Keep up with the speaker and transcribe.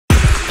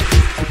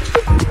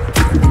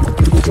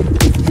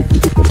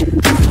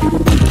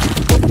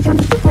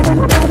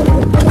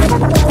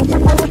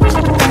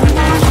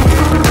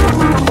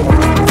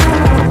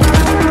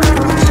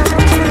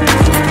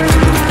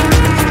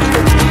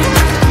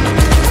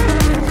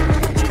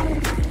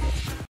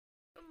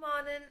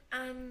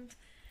and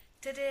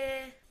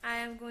today I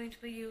am going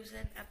to be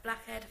using a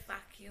Blackhead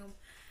vacuum.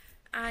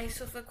 I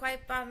suffer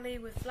quite badly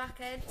with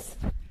blackheads.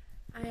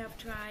 I have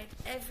tried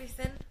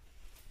everything,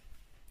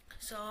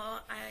 so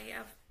I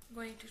am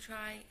going to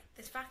try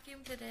this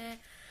vacuum today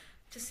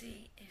to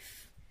see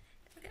if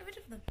I get rid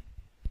of them.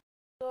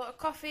 So a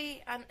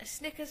coffee and a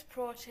Snickers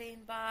protein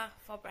bar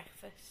for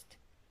breakfast.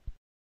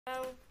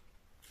 Well,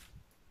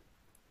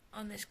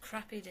 on this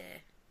crappy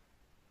day.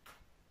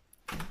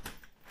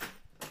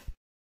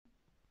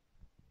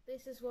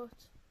 This is what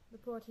the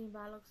protein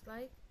bar looks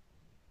like.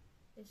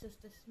 It's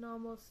just a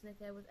normal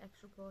Snicker with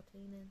extra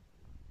protein in.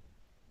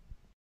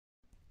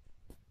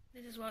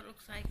 This is what it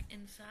looks like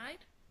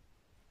inside.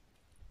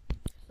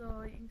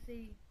 So you can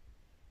see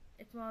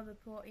it's more of the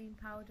protein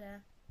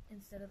powder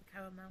instead of the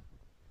caramel.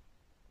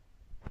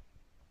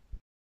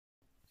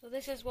 So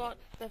this is what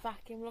the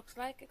vacuum looks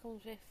like. It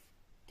comes with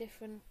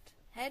different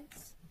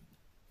heads.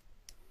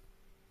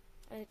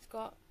 And it's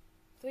got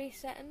 3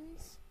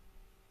 settings.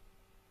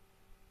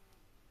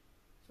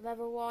 So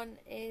level 1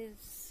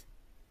 is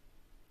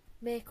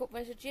makeup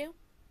residue.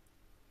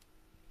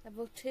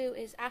 Level 2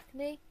 is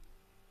acne.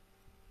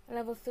 And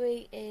level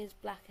 3 is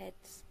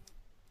blackheads.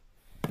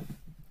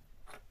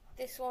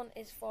 This one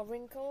is for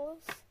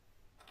wrinkles.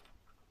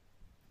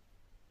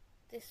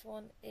 This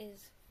one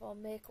is for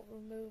makeup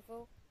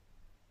removal.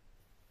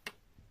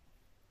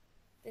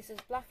 This is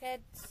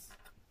blackheads.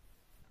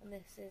 And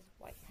this is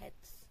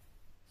whiteheads.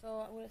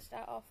 So I'm going to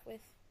start off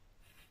with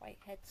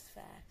whiteheads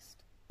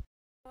first.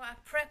 So I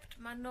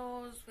prepped my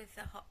nose with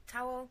a hot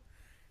towel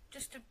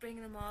just to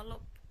bring them all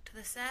up to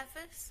the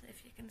surface,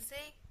 if you can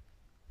see.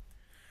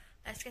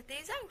 Let's get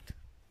these out.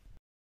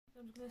 So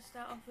I'm going to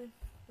start off with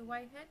the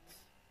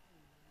whiteheads.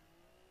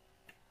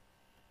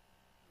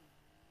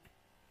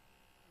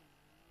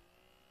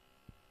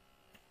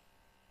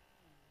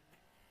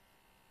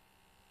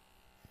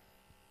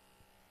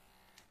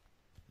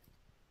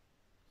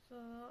 So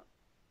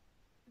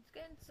let's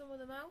get some of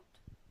them out.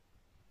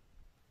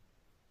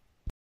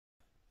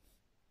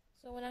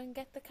 So when I can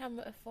get the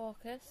camera to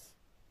focus,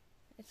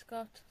 it's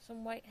got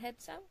some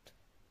whiteheads out.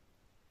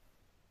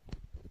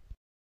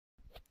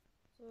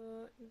 So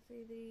you can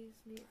see these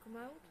need to come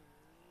out.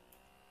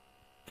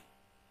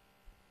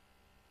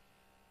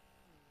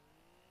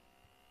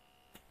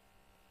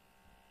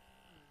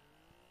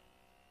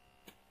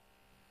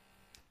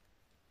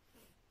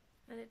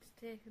 And it's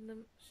taking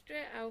them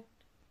straight out.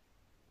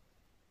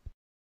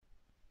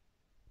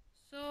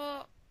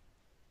 So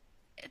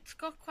it's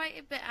got quite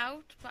a bit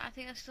out, but I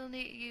think I still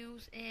need to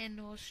use a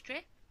nose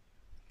strip.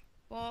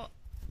 But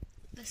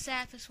the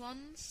surface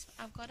ones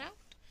I've got out.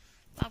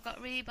 But I've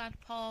got really bad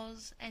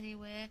pores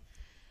anyway,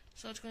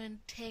 so it's going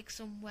to take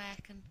some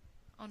work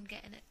on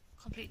getting it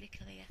completely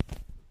clear.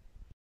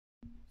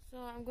 So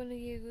I'm going to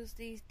use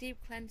these deep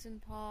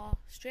cleansing pore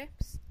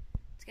strips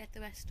to get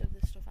the rest of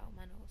the stuff out of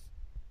my nose.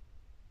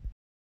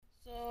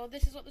 So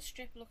this is what the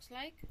strip looks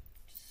like,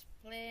 just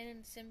plain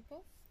and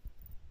simple.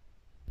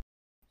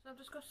 So I've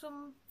just got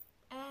some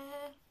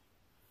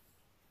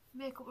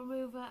makeup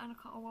remover and a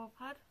cotton wool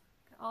pad.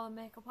 Get all the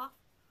makeup off.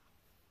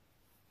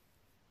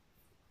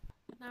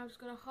 Now I've just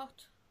got a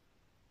hot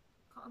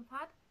cotton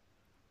pad.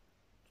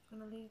 Just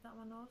going to leave that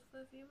on my nose for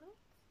a few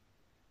minutes.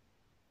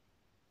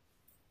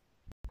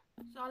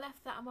 So I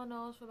left that on my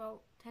nose for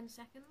about 10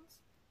 seconds.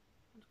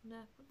 I'm just going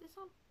to put this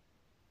on.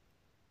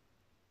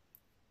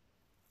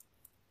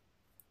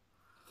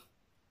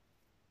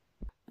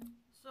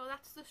 So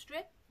that's the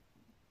strip.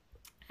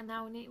 And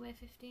now we need to wait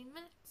 15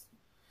 minutes.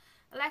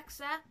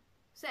 Alexa,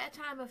 set a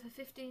timer for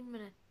 15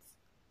 minutes.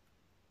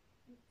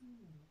 15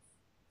 minutes.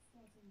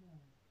 Starting now.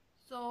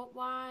 So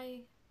while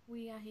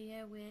we are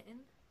here waiting,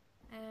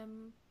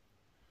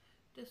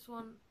 just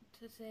want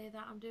to say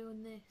that I'm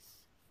doing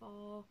this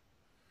for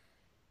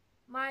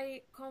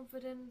my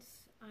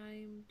confidence.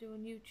 I'm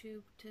doing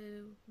YouTube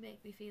to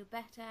make me feel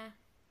better.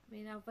 I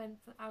mean,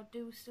 I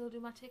do still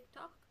do my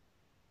TikTok.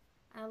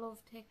 I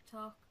love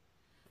TikTok,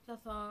 so I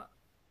thought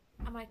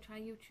I might try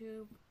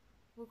YouTube.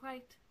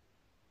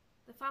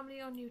 The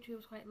family on YouTube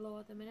is quite low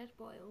at the minute,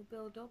 but it will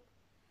build up.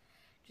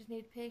 Just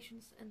need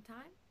patience and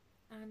time,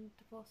 and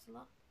to post a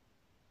lot.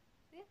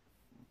 So yeah.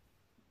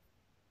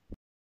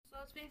 So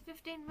it's been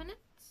 15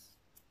 minutes.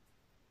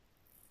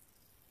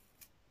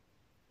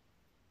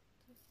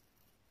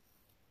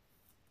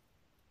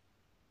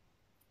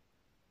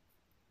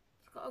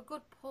 It's got a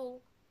good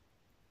pull.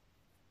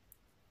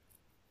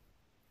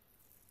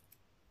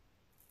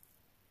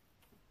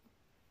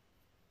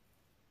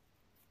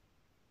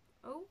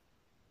 Oh.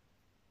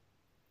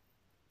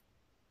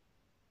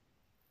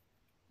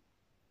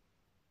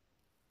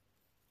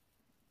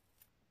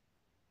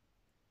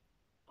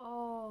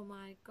 Oh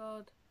my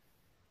god.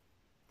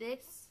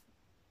 This,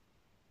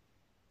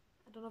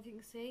 I don't know if you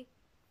can see,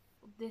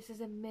 but this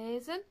is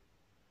amazing.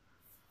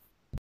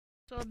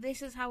 So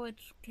this is how it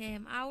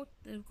came out.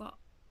 They've got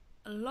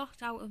a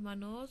lot out of my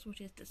nose, which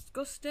is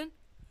disgusting,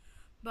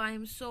 but I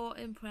am so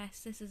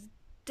impressed. This is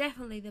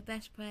definitely the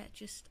best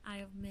purchase I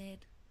have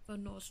made for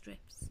nose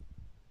strips.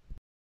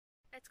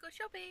 Let's go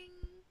shopping!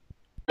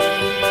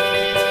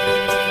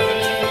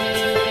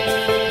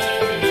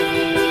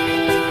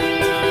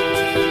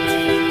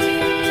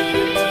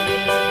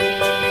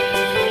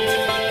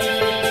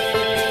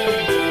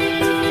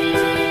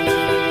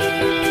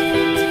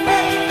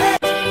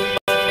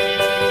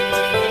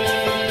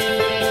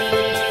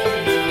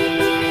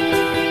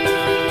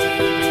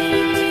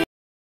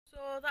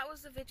 So that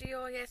was the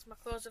video. Yes, my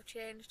clothes have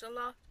changed a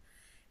lot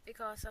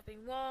because I've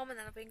been warm and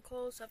then I've been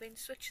cold, so I've been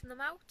switching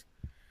them out.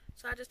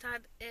 So I just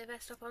had a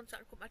vest top on so I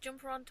could put my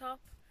jumper on top,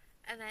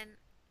 and then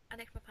I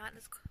nicked my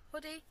partner's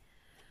hoodie.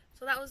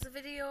 So that was the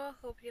video.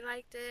 Hope you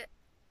liked it.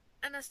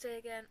 And I say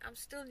again, I'm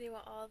still new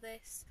at all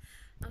this.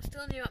 I'm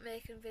still new at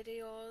making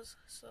videos,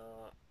 so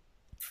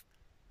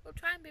we'll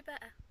try and be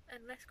better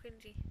and less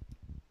cringy.